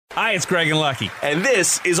Hi, it's Greg and Lucky. And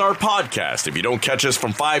this is our podcast. If you don't catch us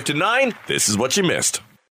from 5 to 9, this is what you missed.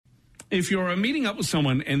 If you're meeting up with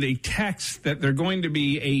someone and they text that they're going to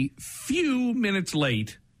be a few minutes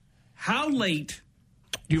late, how late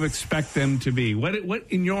do you expect them to be? What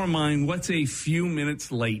in your mind, what's a few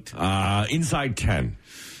minutes late? Inside 10.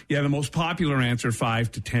 Yeah, the most popular answer,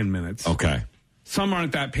 5 to 10 minutes. Okay. Some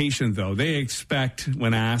aren't that patient, though. They expect,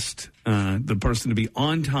 when asked, the person to be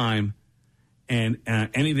on time, and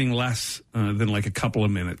anything less than like a couple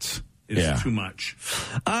of minutes is too much.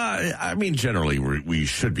 I mean, generally, we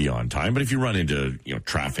should be on time, but if you run into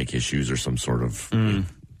traffic issues or some sort of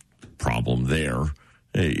problem there,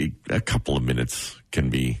 a couple of minutes can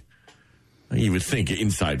be. You would think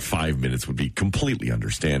inside 5 minutes would be completely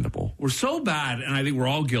understandable. We're so bad, and I think we're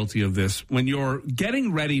all guilty of this, when you're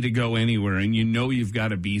getting ready to go anywhere and you know you've got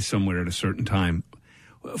to be somewhere at a certain time.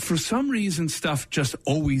 For some reason, stuff just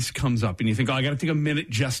always comes up, and you think, I got to take a minute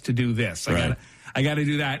just to do this. I got to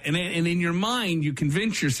do that. And in your mind, you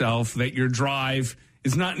convince yourself that your drive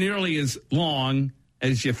is not nearly as long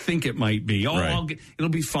as you think it might be. It'll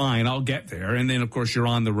be fine. I'll get there. And then, of course, you're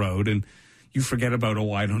on the road, and you forget about,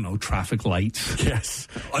 traffic lights. Yes.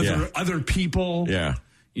 Other people. Yeah.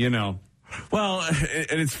 Well,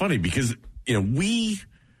 and it's funny because, we...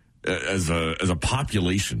 As a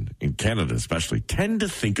population in Canada especially, tend to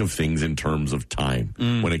think of things in terms of time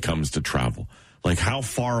when it comes to travel. Like, how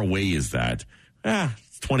far away is that?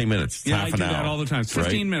 It's 20 minutes. It's half an hour. I do that all the time. It's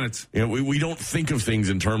 15 minutes. We don't think of things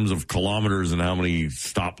in terms of kilometers and how many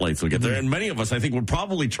stoplights we'll get there. And many of us, I think, would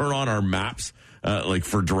probably turn on our maps like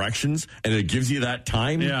for directions, and it gives you that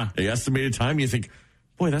time, the estimated time. You think,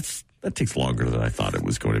 boy, that takes longer than I thought it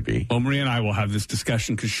was going to be. Well, Maria and I will have this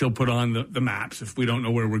discussion because she'll put on the maps if we don't know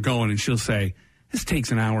where we're going, and she'll say, this takes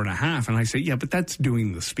an hour and a half. And I say, yeah, but that's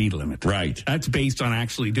doing the speed limit. Right. That's based on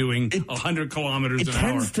actually doing 100 kilometers an hour. It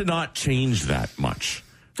tends to not change that much.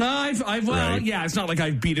 It's not like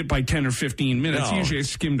I beat it by 10 or 15 minutes. No. Usually I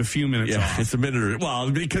skimmed a few minutes off. It's a minute.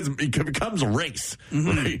 Because it becomes a race.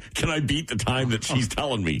 Right? Can I beat the time that she's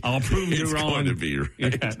telling me? I'll prove you're it's wrong. Going to be, right?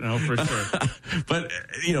 Yeah, no, for sure. But,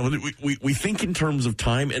 we think in terms of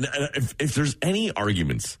time. And if there's any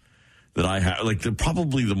arguments that I have, like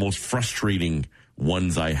probably the most frustrating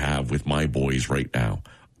ones I have with my boys right now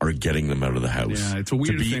are getting them out of the house. Yeah, it's a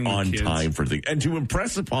weird to be thing with on kids. time for things and to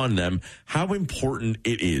impress upon them how important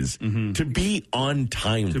it is to be on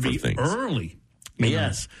time for things. Early.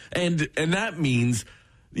 Yes. And that means,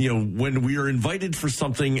 when we are invited for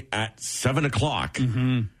something at 7 o'clock,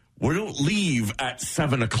 we don't leave at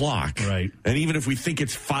 7 o'clock. Right. And even if we think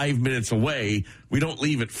it's 5 minutes away, we don't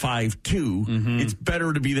leave at 5:02. It's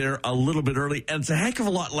better to be there a little bit early. And it's a heck of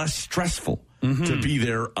a lot less stressful to be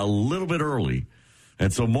there a little bit early.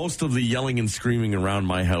 And so most of the yelling and screaming around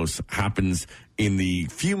my house happens in the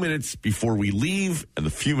few minutes before we leave and the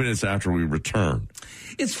few minutes after we return.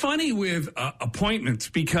 It's funny with appointments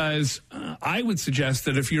because I would suggest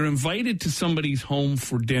that if you're invited to somebody's home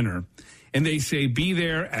for dinner and they say be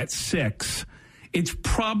there at 6, it's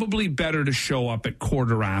probably better to show up at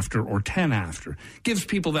 15:15 or 10 after. Gives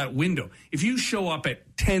people that window. If you show up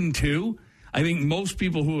at 10:02, I think most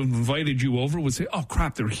people who have invited you over would say, oh,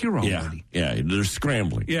 crap, they're here already. Yeah, they're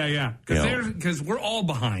scrambling. Yeah. Because we're all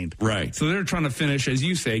behind. Right. So they're trying to finish, as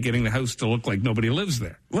you say, getting the house to look like nobody lives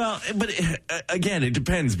there. Well, but again, it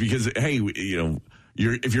depends because, hey,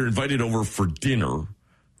 if you're invited over for dinner,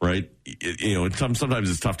 right, sometimes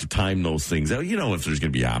it's tough to time those things out. If there's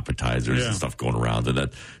going to be appetizers and stuff going around and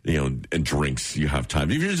that, and drinks, you have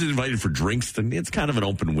time. If you're just invited for drinks, then it's kind of an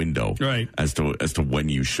open window as to when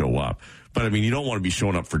you show up. But I mean, you don't want to be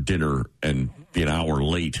showing up for dinner and be an hour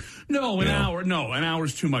late. No, an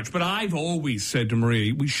hour's too much. But I've always said to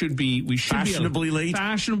Maria, we should be fashionably late.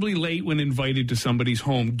 Fashionably late when invited to somebody's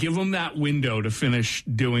home. Give them that window to finish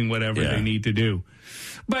doing whatever they need to do.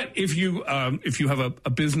 But if you have a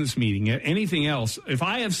business meeting, anything else, if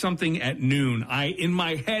I have something at noon, I in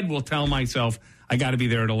my head will tell myself I got to be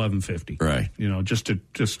there at 11:50. Right. Just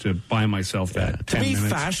to buy myself that 10 minutes. To me,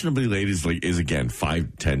 fashionably late is again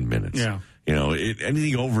 5-10 minutes. Yeah.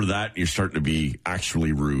 Anything over that, you're starting to be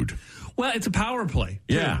actually rude. Well, it's a power play.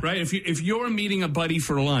 Yeah. Right. If you're meeting a buddy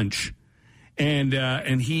for lunch,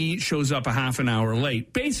 and he shows up a half an hour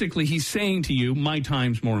late, basically he's saying to you, my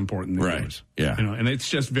time's more important than yours. Yeah. And it's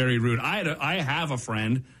just very rude. I have a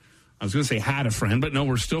friend. I was going to say had a friend, but no,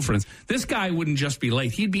 we're still friends. This guy wouldn't just be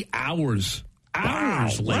late. He'd be hours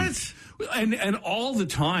late. What? And all the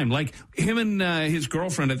time. Like him and his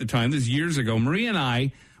girlfriend at the time, this is years ago, Maria and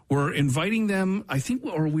I were inviting them, I think,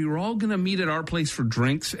 or we were all going to meet at our place for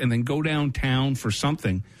drinks and then go downtown for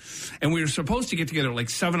something. And we were supposed to get together at like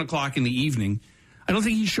 7 o'clock in the evening. I don't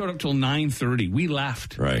think he showed up till 9:30. We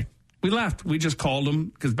left. Right. We left. We just called him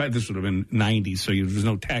because this would have been 90s, so there was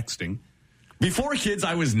no texting. Before kids,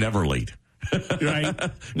 I was never late. Right.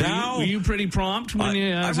 Now, were you pretty prompt when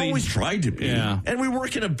you? I've always tried to be. Yeah. And we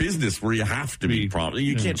work in a business where you have to be prompt.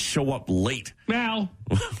 You can't show up late. Well,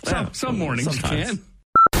 some mornings sometimes. you can.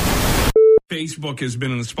 Facebook has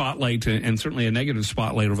been in the spotlight, and certainly a negative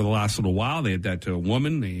spotlight over the last little while. They had that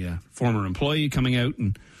woman, the former employee, coming out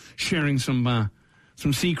and sharing some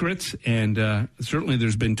secrets, and certainly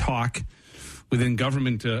there's been talk within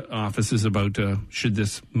government offices about should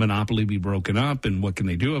this monopoly be broken up and what can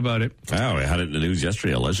they do about it. Oh, I had it in the news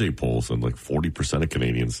yesterday. A Leger poll said like 40% of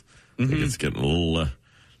Canadians think it's getting a little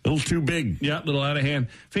too big. Yeah, a little out of hand.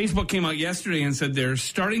 Facebook came out yesterday and said they're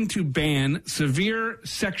starting to ban severe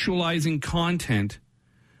sexualizing content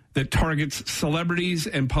that targets celebrities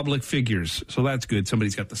and public figures. So that's good.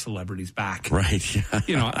 Somebody's got the celebrities back. Right.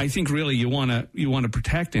 Yeah. I think really you want to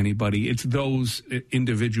protect anybody. It's those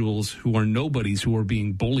individuals who are nobodies who are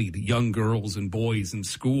being bullied, young girls and boys in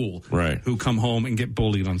school, right, who come home and get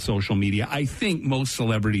bullied on social media. I think most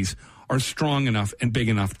celebrities are strong enough and big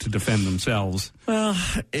enough to defend themselves. Well,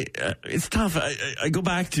 it's tough. I go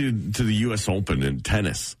back to the U.S. Open in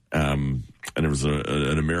tennis, and there was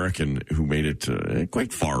an American who made it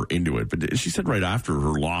quite far into it. But she said right after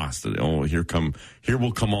her loss that here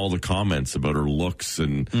will come all the comments about her looks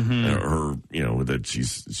and her, that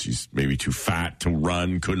she's maybe too fat to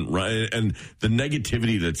run, couldn't run, and the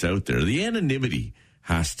negativity that's out there. The anonymity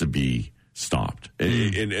has to be stopped,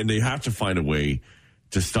 and they have to find a way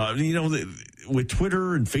to stop. With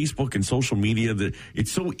Twitter and Facebook and social media,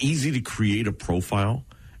 it's so easy to create a profile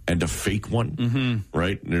and a fake one,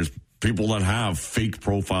 right? And there's people that have fake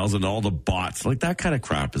profiles and all the bots, like that kind of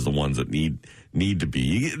crap is the ones that need to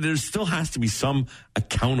be. There still has to be some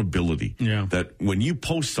accountability that when you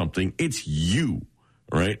post something, it's you,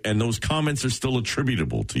 right? And those comments are still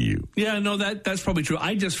attributable to you. Yeah, no, that's probably true.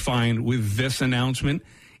 I just find with this announcement,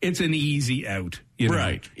 it's an easy out.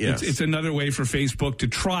 Right, yes. It's another way for Facebook to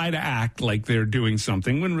try to act like they're doing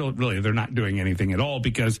something when really they're not doing anything at all,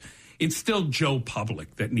 because it's still Joe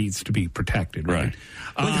Public that needs to be protected, right?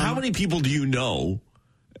 How many people do you know,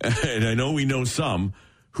 and I know we know some,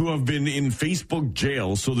 who have been in Facebook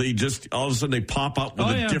jail, so they just, all of a sudden, they pop up with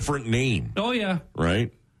a different name. Oh, yeah.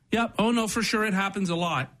 Right? Yep. Oh, no, for sure. It happens a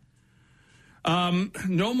lot.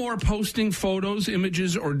 No more posting photos,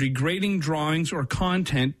 images, or degrading drawings or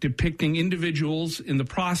content depicting individuals in the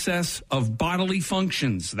process of bodily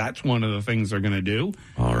functions. That's one of the things they're going to do.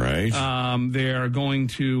 All right. They're going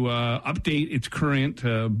to update its current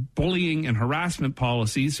bullying and harassment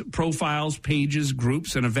policies. Profiles, pages,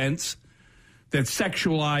 groups, and events that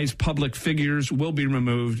sexualize public figures will be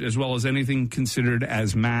removed, as well as anything considered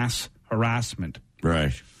as mass harassment.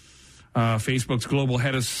 Right. Facebook's global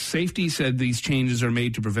head of safety said these changes are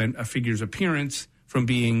made to prevent a figure's appearance from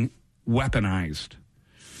being weaponized.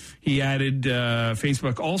 He added,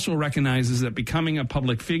 Facebook also recognizes that becoming a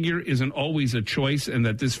public figure isn't always a choice, and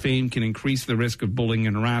that this fame can increase the risk of bullying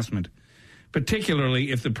and harassment,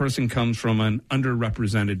 particularly if the person comes from an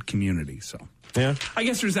underrepresented community. So, yeah, I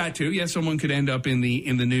guess there's that too. Yeah, someone could end up in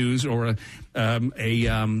the news, or who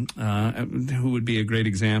would be a great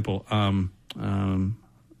example.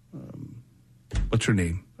 What's her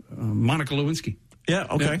name? Monica Lewinsky. Yeah,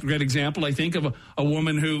 okay. Great example, I think, of a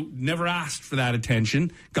woman who never asked for that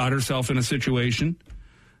attention, got herself in a situation,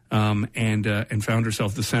 and found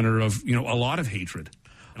herself the center of a lot of hatred,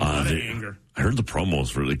 a lot of anger. I heard the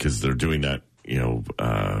promos really, because they're doing that,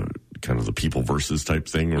 kind of the people versus type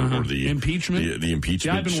thing, or the impeachment. The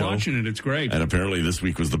impeachment. Yeah, I've been watching it. It's great. And apparently this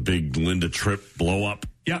week was the big Linda Tripp blow up.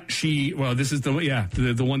 Yeah, this is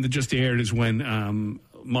the one that just aired is when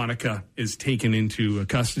Monica is taken into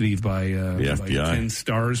custody by the FBI. By 10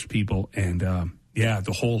 Stars people, and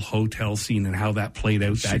the whole hotel scene and how that played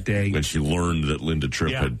out that day. When she learned that Linda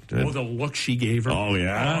Tripp had the look she gave her. Oh,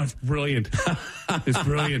 yeah. Oh, it's brilliant. It's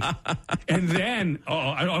brilliant. And then,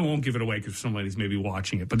 I won't give it away because somebody's maybe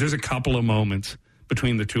watching it, but there's a couple of moments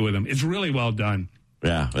between the two of them. It's really well done.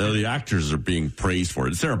 Yeah, well, the actors are being praised for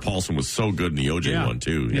it. Sarah Paulson was so good in the OJ one,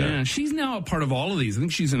 too. Yeah, she's now a part of all of these. I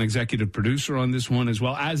think she's an executive producer on this one as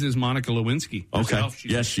well, as is Monica Lewinsky herself. Okay,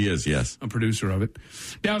 yes, she is, yes. A producer of it.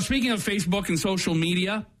 Now, speaking of Facebook and social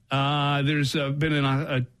media, there's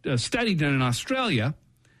been a study done in Australia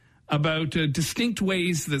about distinct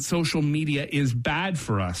ways that social media is bad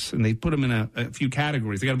for us. And they put them in a few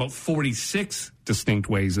categories. They got about 46 distinct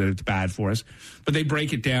ways that it's bad for us. But they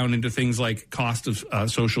break it down into things like cost of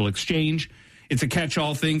social exchange. It's a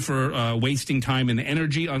catch-all thing for wasting time and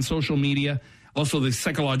energy on social media. Also, the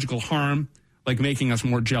psychological harm, like making us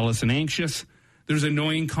more jealous and anxious. There's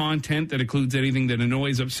annoying content that includes anything that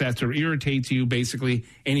annoys, upsets, or irritates you, basically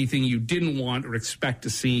anything you didn't want or expect to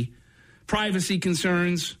see. Privacy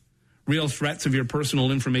concerns, real threats of your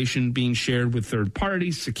personal information being shared with third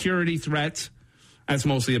parties, security threats. That's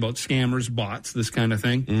mostly about scammers, bots, this kind of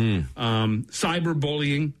thing.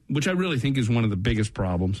 Cyberbullying, which I really think is one of the biggest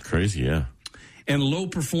problems. Crazy, yeah. And low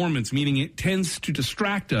performance, meaning it tends to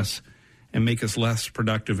distract us and make us less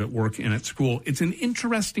productive at work and at school. It's an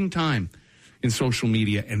interesting time in social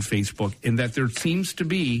media and Facebook in that there seems to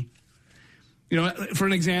be, for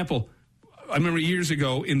an example, I remember years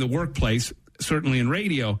ago in the workplace, certainly in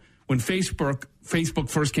radio, when Facebook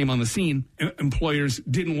first came on the scene, employers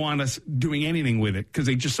didn't want us doing anything with it because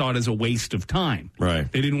they just saw it as a waste of time.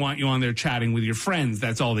 Right. They didn't want you on there chatting with your friends.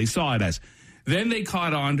 That's all they saw it as. Then they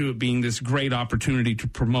caught on to it being this great opportunity to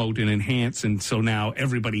promote and enhance. And so now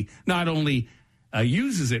everybody not only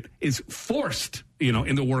uses it, is forced,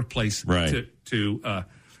 in the workplace right.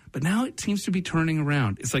 But now it seems to be turning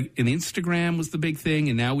around. It's like an Instagram was the big thing,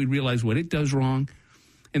 and now we realize what it does wrong.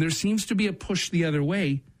 And there seems to be a push the other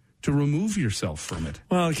way to remove yourself from it.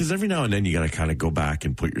 Well, because every now and then you got to kind of go back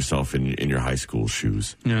and put yourself in your high school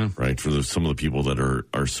shoes. Yeah. Right? For some of the people that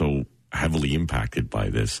are so heavily impacted by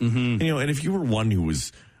this. Mm-hmm. And if you were one who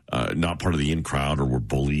was not part of the in crowd or were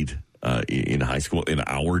bullied in high school in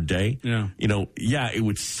our day, it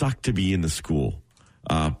would suck to be in the school.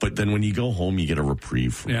 But then when you go home, you get a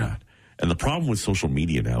reprieve from that. And the problem with social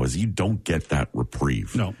media now is you don't get that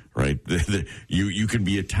reprieve. No. Right? You can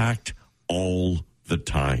be attacked all the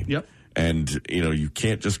time. Yep. And, you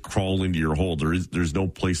can't just crawl into your hole. There's no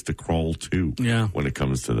place to crawl to when it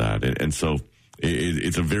comes to that. And so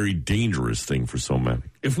it's a very dangerous thing for so many.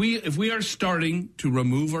 If we are starting to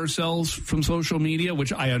remove ourselves from social media,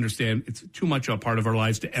 which I understand it's too much a part of our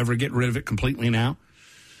lives to ever get rid of it completely now.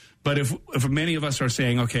 But if many of us are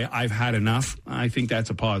saying, okay, I've had enough, I think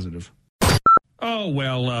that's a positive. Oh,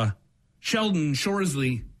 well, Sheldon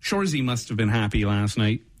Shoresy must have been happy last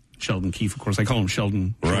night. Sheldon Keefe, of course. I call him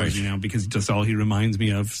Sheldon Shoresy now because that's all he reminds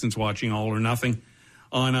me of since watching All or Nothing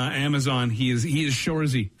on Amazon. He is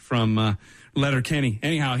Shoresy from Letterkenny.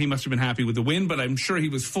 Anyhow, he must have been happy with the win, but I'm sure he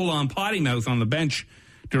was full on potty mouth on the bench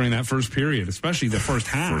during that first period, especially the first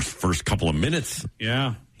half. First couple of minutes.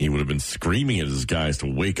 Yeah. He would have been screaming at his guys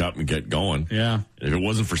to wake up and get going. Yeah. If it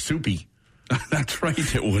wasn't for Soupy. That's right.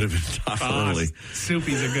 It would have been tough early.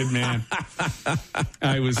 Soupy's a good man.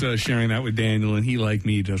 I was sharing that with Daniel, and he, like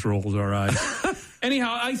me, just rolls our eyes.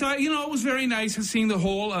 Anyhow, I thought, it was very nice seeing the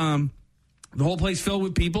whole place filled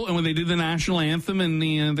with people. And when they did the national anthem and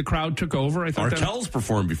the crowd took over, I thought Arkells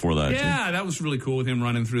performed before that. Yeah, too. That was really cool with him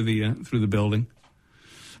running through the building.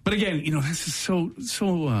 But again, this is so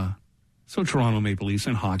Toronto Maple Leafs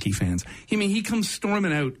and hockey fans. I mean, he comes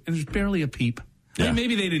storming out, and there's barely a peep. Yeah. I mean,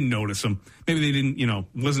 maybe they didn't notice him. Maybe they didn't,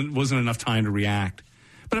 wasn't enough time to react.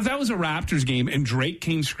 But if that was a Raptors game and Drake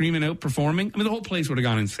came screaming out performing, I mean, the whole place would have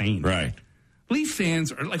gone insane. Right. Leaf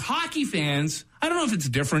fans are like hockey fans. I don't know if it's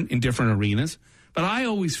different in different arenas, but I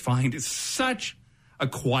always find it's such a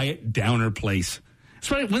quiet, downer place.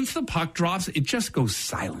 Especially once the puck drops, it just goes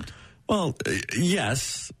silent. Well,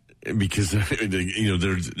 yes, because you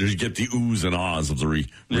get the oohs and ahs of the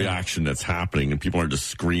reaction that's happening, and people are just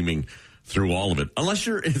screaming through all of it. Unless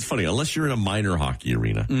you're in a minor hockey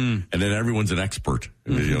arena, and then everyone's an expert.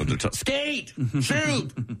 They're skate,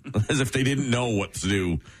 shoot, as if they didn't know what to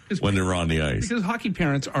do when they were on the ice. Because hockey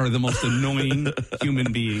parents are the most annoying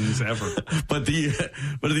human beings ever. But at the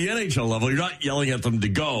NHL level, you're not yelling at them to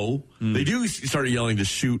go. They do start yelling to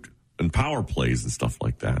shoot and power plays and stuff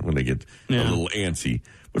like that when they get a little antsy.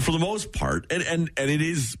 But for the most part, and it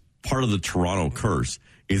is part of the Toronto curse,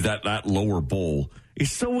 is that lower bowl is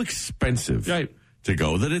so expensive to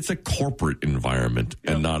go that it's a corporate environment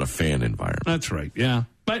and not a fan environment. That's right, yeah.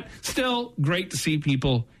 But still, great to see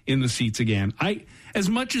people in the seats again. As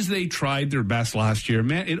much as they tried their best last year,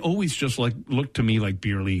 man, it always just looked to me like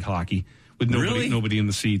beer league hockey with nobody in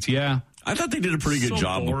the seats. Yeah, I thought they did a pretty good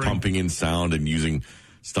job of pumping in sound and using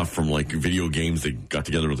stuff from like video games. They got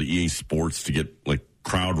together with the EA Sports to get like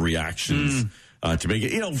crowd reactions. To make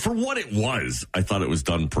it, for what it was, I thought it was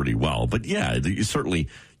done pretty well. But yeah,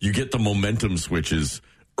 you get the momentum switches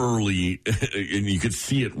early, and you could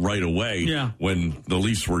see it right away when the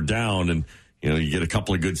Leafs were down, and you get a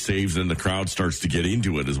couple of good saves, and the crowd starts to get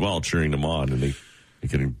into it as well, cheering them on, and they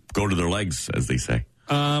can go to their legs, as they say.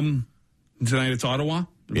 Tonight it's Ottawa.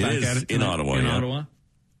 It is in Ottawa. Ottawa.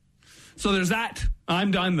 So there's that. I'm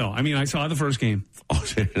done, though. I mean, I saw the first game.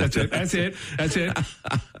 That's it.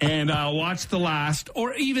 And I'll watch the last,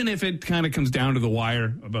 or even if it kind of comes down to the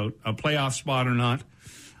wire about a playoff spot or not,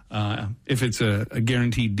 If it's a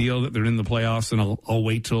guaranteed deal that they're in the playoffs, then I'll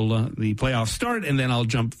wait till the playoffs start, and then I'll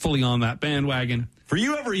jump fully on that bandwagon. For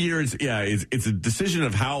you, every year, it's a decision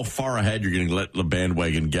of how far ahead you're going to let the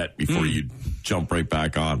bandwagon get before you jump right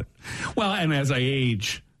back on it. Well, and as I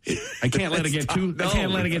age, I can't let it get too. I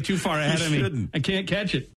can't let it get too far ahead of me. I can't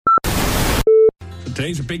catch it. So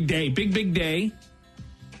today's a big day, big day.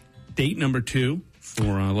 Date number 2 for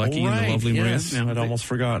Lucky and the lovely Maria. Now, I'd almost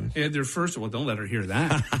forgotten. They had their first. Well, don't let her hear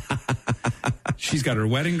that. She's got her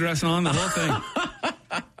wedding dress on, the whole thing.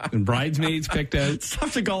 And bridesmaids picked out. It's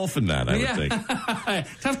tough to golf in that, I would think.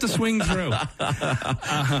 Tough to swing through.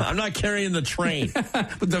 I'm not carrying the train.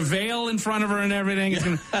 With the veil in front of her and everything,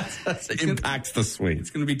 It impacts the swing. It's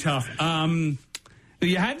going to be tough.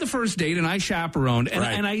 You had the first date, and I chaperoned, and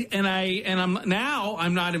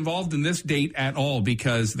I'm not involved in this date at all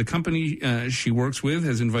because the company she works with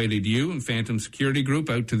has invited you and Phantom Security Group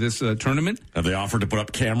out to this tournament. Have they offered to put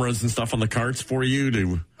up cameras and stuff on the carts for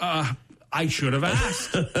you? I should have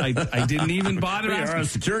asked. I didn't even bother asking. You're a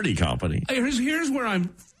security company. Here's where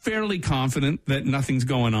I'm fairly confident that nothing's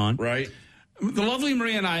going on. Right. The lovely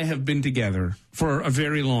Maria and I have been together for a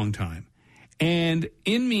very long time, and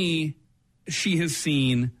in me, she has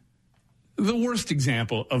seen the worst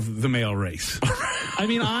example of the male race. I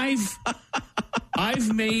mean,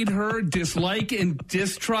 I've made her dislike and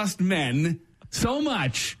distrust men so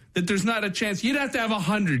much that there's not a chance. You'd have to have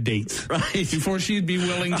 100 dates before she'd be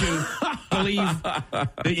willing to believe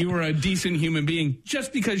that you were a decent human being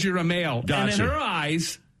just because you're a male. Gotcha. And in her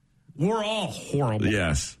eyes, we're all horrible.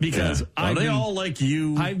 Yes. Because they all like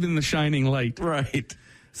you. I've been the shining light. Right.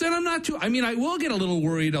 So I'm not too. I mean, I will get a little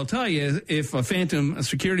worried. I'll tell you if a Phantom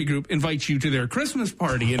Security Group invites you to their Christmas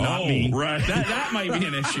party and not me. Right. That might be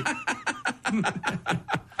an issue.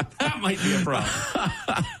 That might be a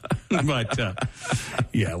problem. But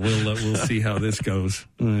yeah, we'll see how this goes.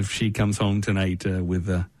 If she comes home tonight with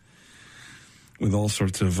all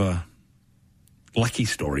sorts of lucky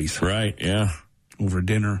stories, right? Yeah, over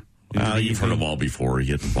dinner. You've heard them all before.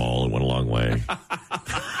 You hit the ball, it went a long way.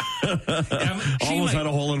 Almost had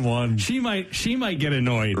a hole in one. She might get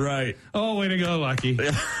annoyed. Right. Oh, way to go, Lucky.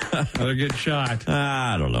 Another good shot.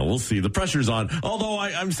 I don't know. We'll see. The pressure's on. Although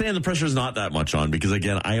I'm saying the pressure's not that much on because,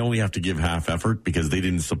 again, I only have to give half effort because they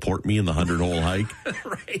didn't support me in the 100-hole hike.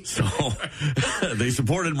 Right. So they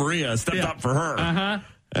supported Maria, stepped up for her. Uh-huh.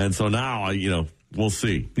 And so now, we'll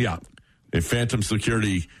see. Yeah. If Phantom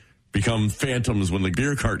Security become phantoms when the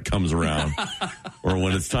beer cart comes around or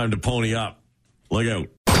when it's time to pony up, look out.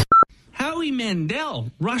 Howie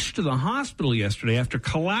Mandel rushed to the hospital yesterday after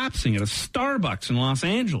collapsing at a Starbucks in Los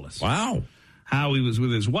Angeles. Wow. Howie was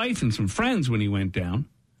with his wife and some friends when he went down,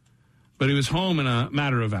 but he was home in a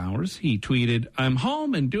matter of hours. He tweeted, "I'm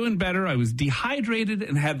home and doing better. I was dehydrated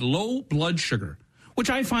and had low blood sugar,"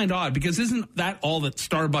 which I find odd because isn't that all that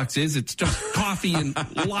Starbucks is? It's just coffee and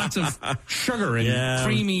lots of sugar and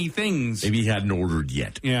creamy things. Maybe he hadn't ordered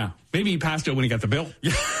yet. Yeah. Maybe he passed out when he got the bill.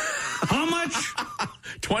 How much?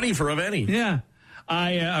 20 for a penny. Yeah.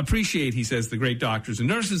 I appreciate, he says, the great doctors and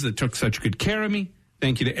nurses that took such good care of me.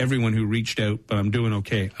 Thank you to everyone who reached out, but I'm doing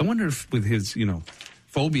okay. I wonder if with his,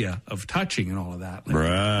 phobia of touching and all of that.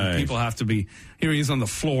 Right. People have to be, here he is on the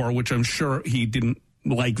floor, which I'm sure he didn't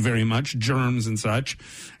like very much, germs and such.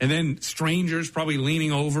 And then strangers probably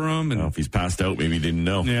leaning over him. And if he's passed out, maybe he didn't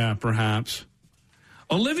know. Yeah, perhaps.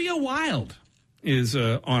 Olivia Wilde is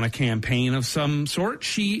on a campaign of some sort.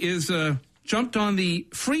 She is jumped on the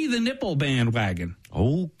Free the Nipple bandwagon.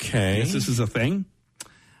 Okay. Yes, this is a thing.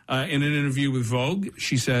 In an interview with Vogue,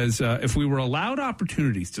 she says, if we were allowed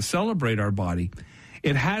opportunities to celebrate our body,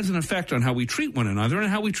 it has an effect on how we treat one another and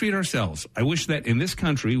how we treat ourselves. I wish that in this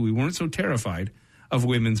country we weren't so terrified of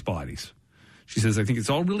women's bodies. She says, I think it's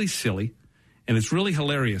all really silly, and it's really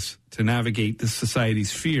hilarious to navigate this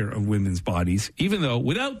society's fear of women's bodies, even though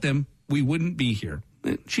without them, we wouldn't be here.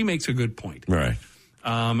 She makes a good point. Right.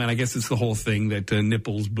 And I guess it's the whole thing that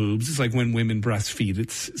nipples, boobs, it's like when women breastfeed,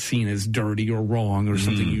 it's seen as dirty or wrong or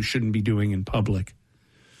something you shouldn't be doing in public.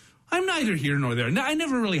 I'm neither here nor there. I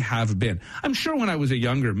never really have been. I'm sure when I was a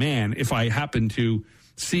younger man, if I happened to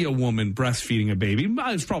see a woman breastfeeding a baby,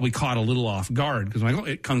 I was probably caught a little off guard because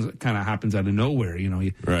it kind of happens out of nowhere,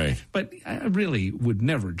 Right. But I really would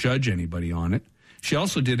never judge anybody on it. She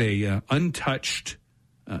also did a untouched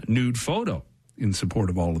nude photo in support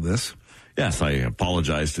of all of this. Yes, I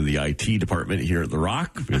apologize to the IT department here at The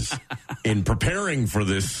Rock because in preparing for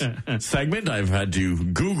this segment, I've had to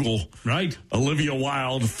Google Olivia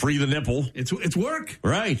Wilde Free the Nipple. It's work.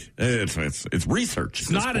 Right. It's research. It's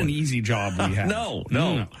not an easy job we have.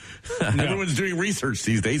 No. Everyone's doing research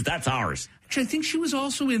these days. That's ours. Actually, I think she was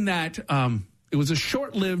also in that It was a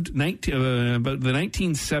short-lived about the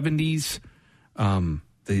 1970s.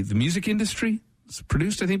 The music industry. It's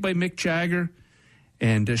produced, I think, by Mick Jagger,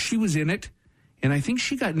 and she was in it. And I think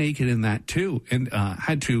she got naked in that too, and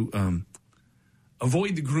had to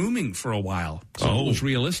avoid the grooming for a while, so it was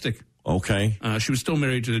realistic. Okay. She was still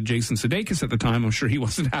married to Jason Sudeikis at the time. I'm sure he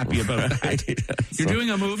wasn't happy about that. You're doing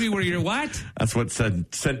a movie where you're what? That's what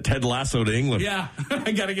sent Ted Lasso to England. Yeah,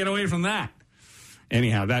 I got to get away from that.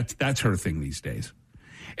 Anyhow, that's her thing these days.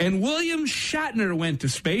 And William Shatner went to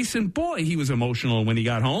space, and boy, he was emotional when he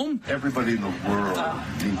got home. Everybody in the world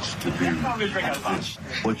needs to do this.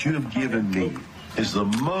 What you have given me is the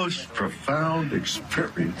most profound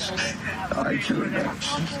experience I can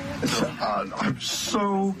imagine. I'm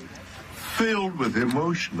so filled with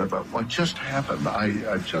emotion about what just happened.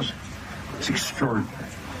 It's extraordinary.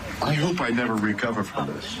 I hope I never recover from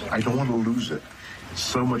this. I don't want to lose it. It's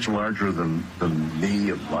so much larger than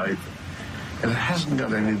me and life. And it hasn't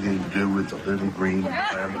got anything to do with the little green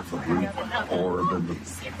planet, the blue orb,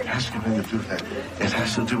 it has nothing to do with that. It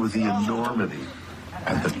has to do with the enormity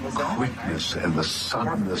and the quickness and the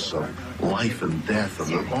suddenness of life and death.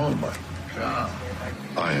 Oh my God,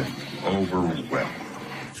 I am overwhelmed.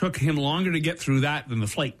 Took him longer to get through that than the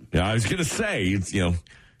flight. Yeah, I was going to say, he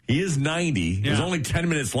is 90. Yeah. It was only 10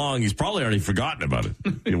 minutes long. He's probably already forgotten about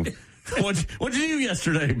it. What'd you do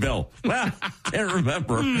yesterday, Bill? Well, can't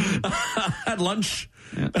remember. Had lunch.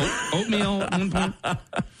 Yeah. Oatmeal at one point.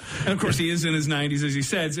 And of course, he is in his 90s, as he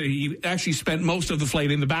said. So he actually spent most of the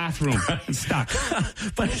flight in the bathroom and stuck.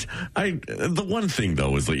 But the one thing,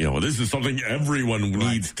 though, is that, this is something everyone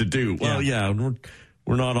needs to do. Well,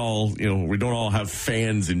 we're not all, we don't all have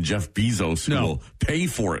fans in Jeff Bezos who will pay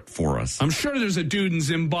for it for us. I'm sure there's a dude in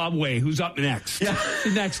Zimbabwe who's up next. Yeah.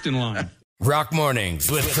 Next in line. Rock Mornings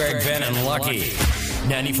with Craig Venn and Lucky.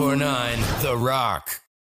 94.9 The Rock.